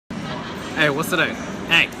Hey, what's today?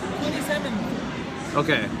 Hey. 27.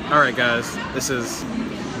 Okay, alright guys. This is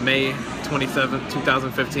May 27th,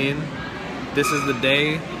 2015. This is the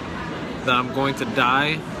day that I'm going to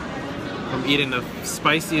die from eating the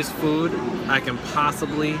spiciest food I can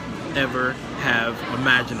possibly ever have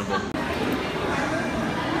imaginable.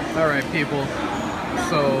 Alright people,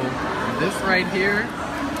 so this right here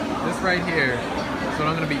is what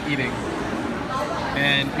I'm gonna be eating.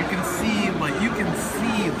 And you can see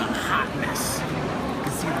the hotness. You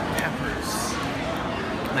can see the peppers.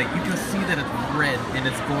 Like you can see that it's red and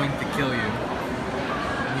it's going to kill you.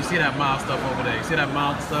 And you see that mild stuff over there. You see that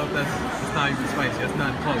mild stuff? That's not even spicy. That's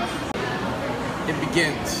not close. It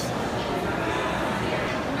begins.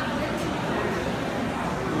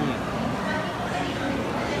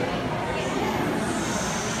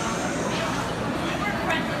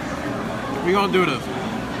 We gonna do this.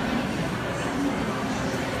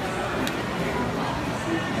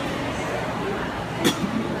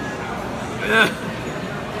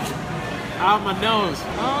 Out my nose.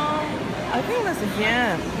 I think that's a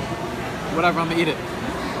jam. Whatever, I'm gonna eat it.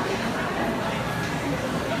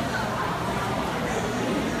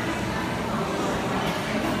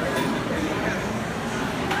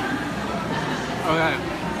 Okay.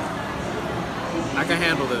 I can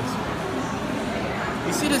handle this.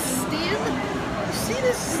 You see this steam? You see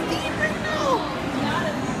this steam right now?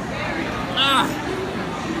 Ah!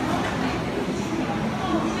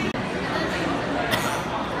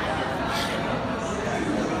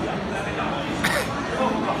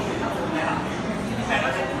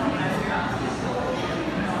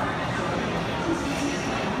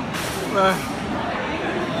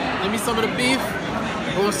 Give me some of the beef.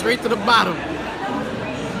 Going straight to the bottom.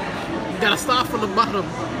 You gotta start from the bottom.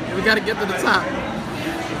 And we gotta get to the top.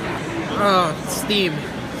 Oh, steam.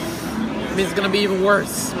 It means it's gonna be even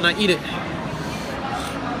worse when I eat it.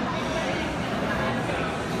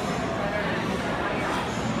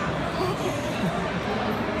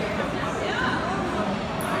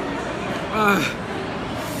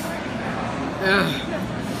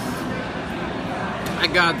 I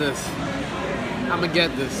got this. I'ma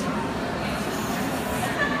get this.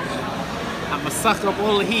 I'ma suck up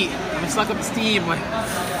all the heat. I'ma suck up the steam. Like,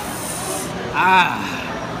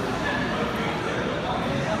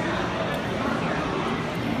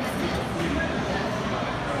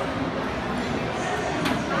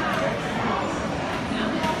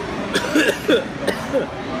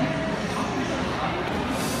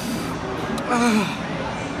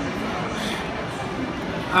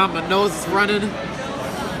 my nose is running.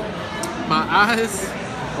 My eyes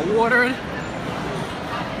are watering.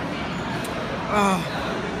 I'm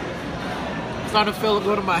starting to feel it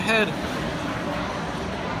go to my head.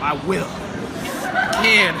 I will. I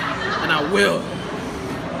can, and I will.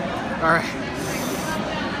 Alright.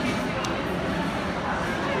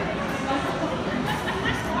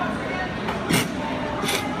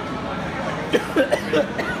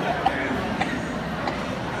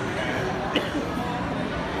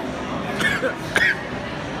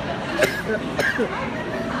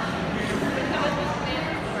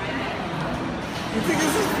 You think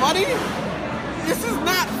this is funny? This is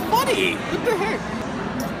not funny! What the heck?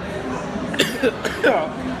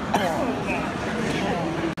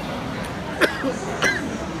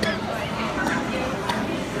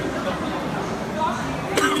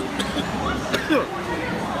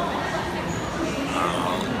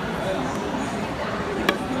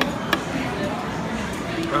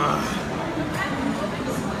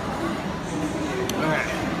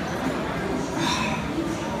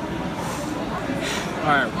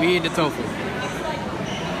 Alright, we eat the tofu.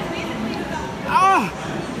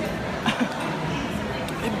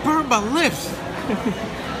 It burned my lips.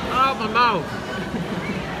 Oh, my mouth.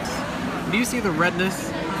 Do you see the redness?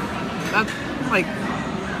 That's like...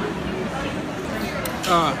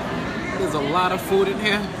 there's a lot of food in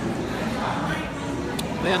here.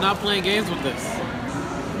 They are not playing games with this.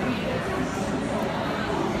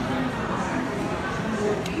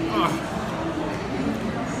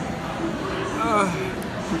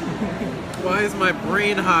 Why is my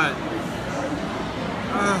brain hot?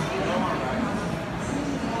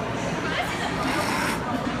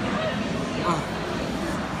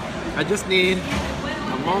 I just need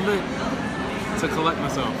a moment to collect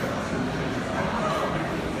myself.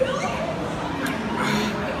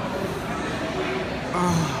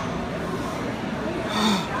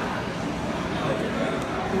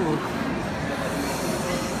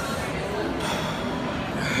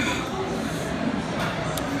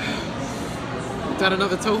 Got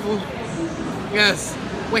another tofu? Yes.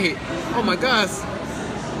 Wait. Oh my gosh.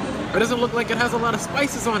 It doesn't look like it has a lot of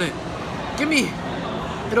spices on it. Give me.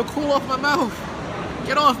 It'll cool off my mouth.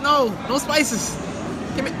 Get off, no. No spices.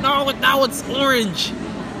 Give it, no, now it's orange.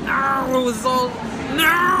 No, it was all,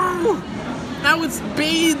 no. Now it's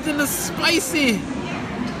bathed in the spicy.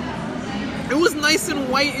 It was nice and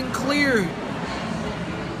white and clear.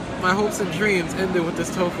 My hopes and dreams ended with this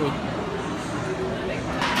tofu.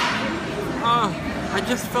 I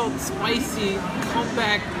just felt spicy come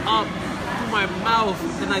back up through my mouth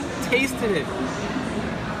and I tasted it.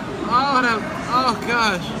 Oh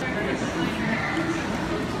gosh.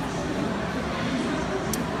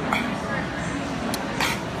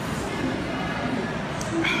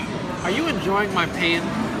 Are you enjoying my pain?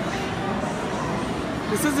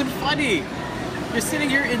 This isn't funny. You're sitting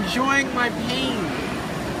here enjoying my pain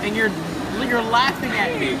and you're laughing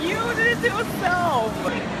at me. You did it to yourself.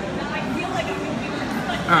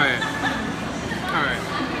 Alright.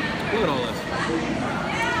 Look at all this.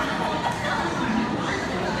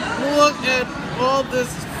 Look at all this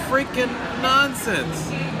freaking nonsense.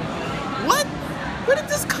 What? Where did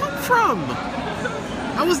this come from?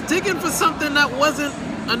 I was digging for something that wasn't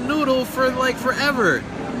a noodle for like forever.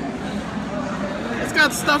 It's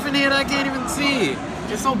got stuff in here that I can't even see.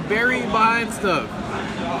 It's so buried behind stuff.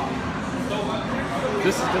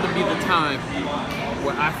 This is gonna be the time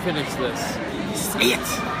where I finish this. Say it!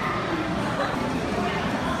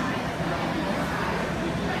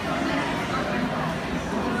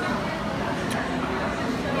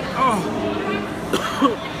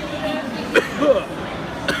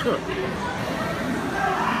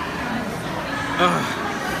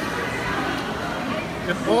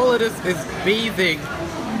 And all of this is bathing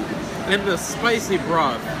in the spicy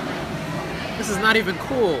broth. This is not even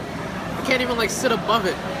cool. I can't even like sit above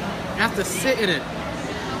it. I have to sit in it.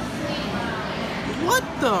 What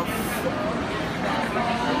the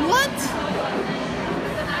what?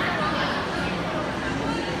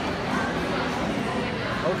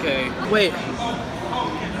 Okay, wait.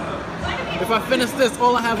 If I finish this,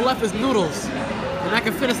 all I have left is noodles. And I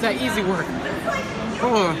can finish that easy work.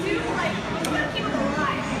 Oh.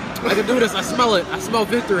 I can do this, I smell it. I smell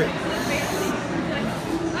victory.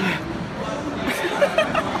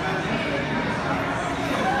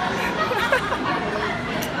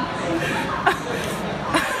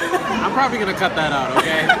 I'm probably gonna cut that out,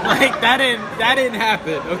 okay? Like that didn't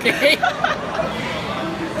happen, okay?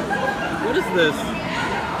 What is this?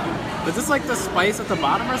 Is this like the spice at the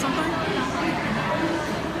bottom or something?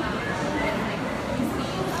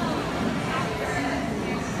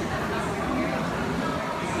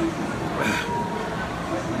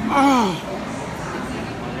 Oh.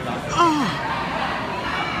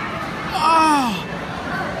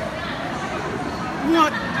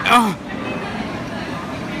 What?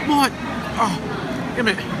 What? Oh, give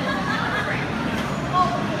me.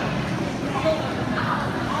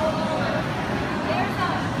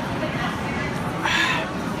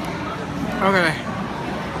 Okay.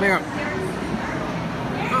 There.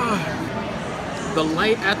 The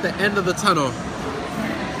light at the end of the tunnel.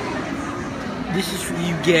 This is for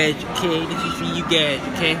you guys, okay? This is for you guys,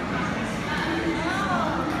 okay?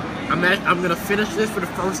 I'm gonna finish this for the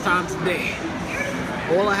first time today.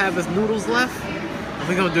 All I have is noodles left.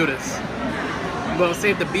 We're gonna do this. Well,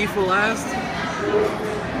 save the beef for last.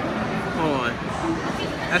 Hold on.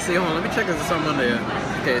 Actually, hold on. Let me check if there's something under here.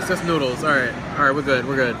 Okay, it's just noodles. All right, we're good.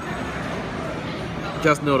 We're good.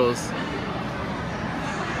 Just noodles.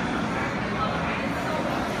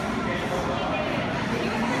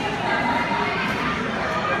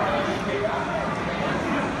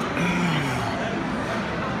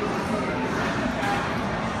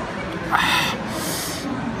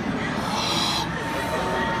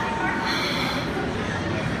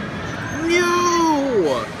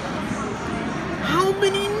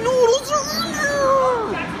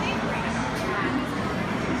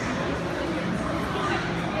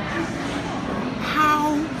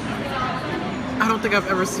 I don't think I've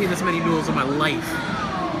ever seen this many noodles in my life.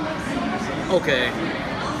 Okay.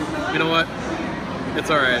 You know what? It's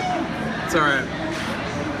alright. It's alright.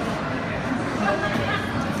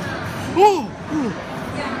 Oh!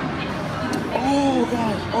 Oh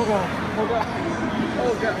god. Oh god. Oh god.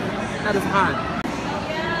 Oh god. That is hot.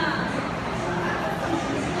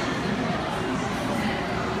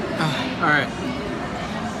 Alright.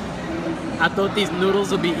 I thought these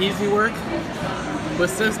noodles would be easy work, but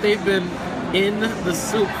since they've been in the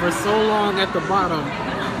soup for so long at the bottom,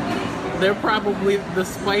 they're probably the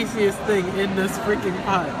spiciest thing in this freaking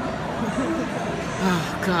pot.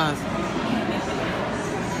 Oh god.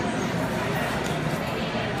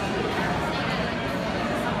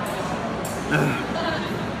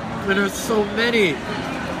 And there's so many.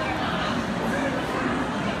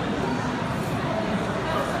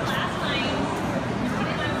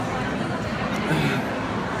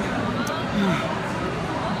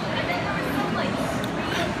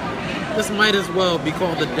 This might as well be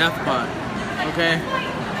called the death pot, okay?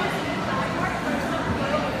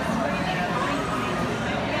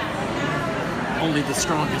 Only the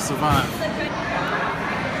strongest survive.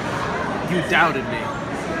 You doubted me,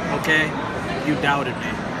 okay? You doubted me.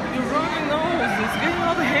 You're running nose. It's getting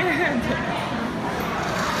out of hand.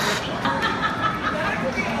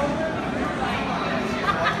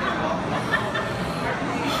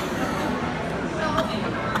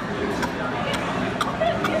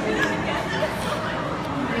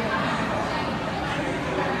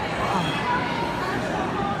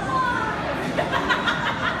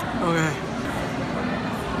 Okay.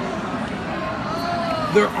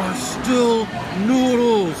 There are still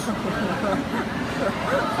noodles.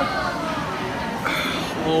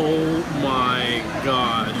 Oh my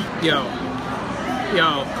god. Yo,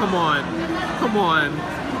 come on. Come on.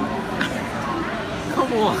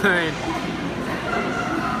 Come on.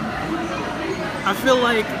 I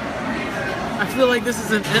feel like this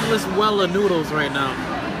is an endless well of noodles right now.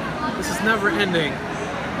 This is never ending.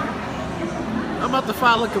 I'm about to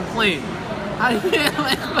file a complaint.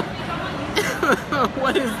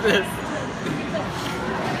 What is this?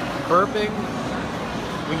 Burping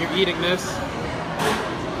when you're eating this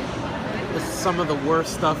is some of the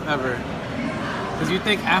worst stuff ever. Because you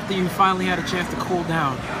think after you finally had a chance to cool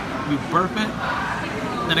down, you burp it,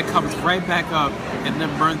 then it comes right back up and then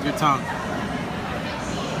burns your tongue.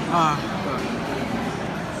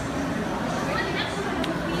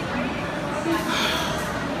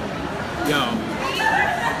 Yo.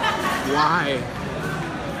 Why?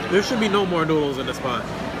 There should be no more noodles in this pot.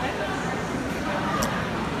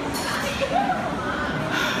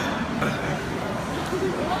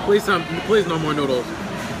 Please no more noodles.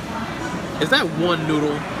 Is that one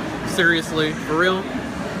noodle? Seriously? For real?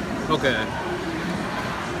 Okay.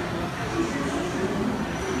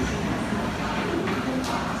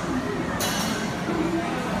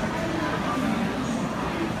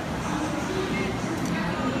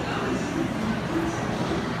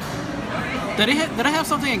 Did I have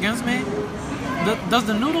something against me? Does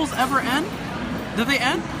the noodles ever end? Did they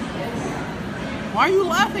end? Why are you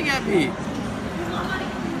laughing at me?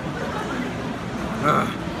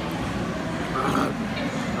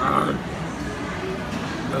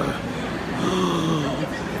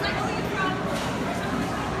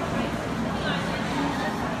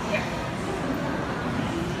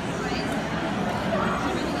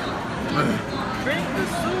 Drink the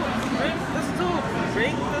soup. Drink the soup.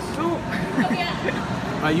 Drink the soup.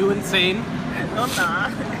 Are you insane? No, nah.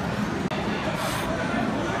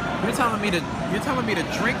 You're telling me to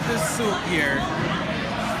drink this soup here.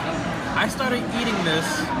 I started eating this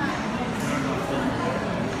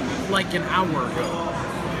like an hour ago.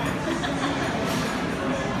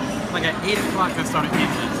 Like at 8 o'clock I started eating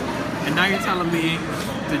this. And now you're telling me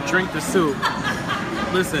to drink the soup.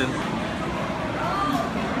 Listen.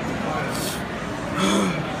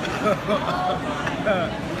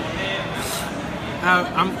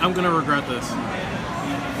 I'm gonna regret this.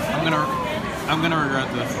 I'm gonna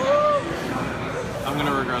regret this. I'm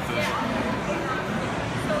gonna regret this.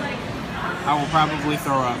 I will probably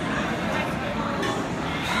throw up.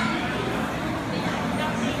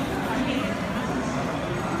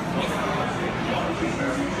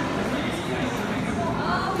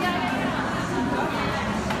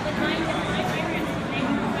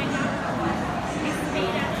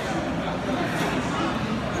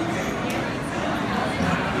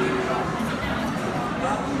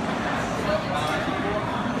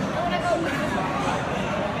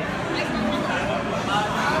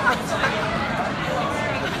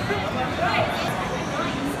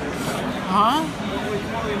 Huh?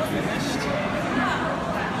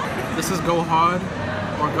 This is go hard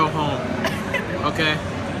or go home. Okay?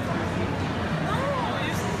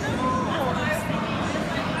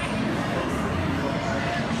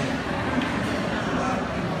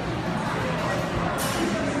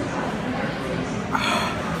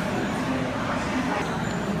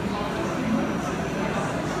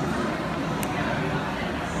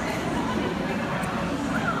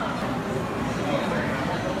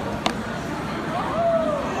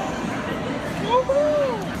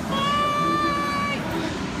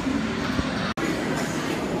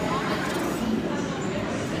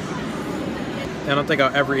 I don't think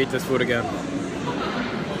I'll ever eat this food again.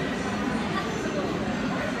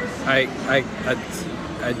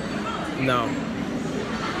 No.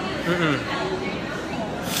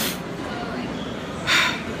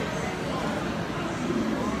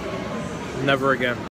 Never again.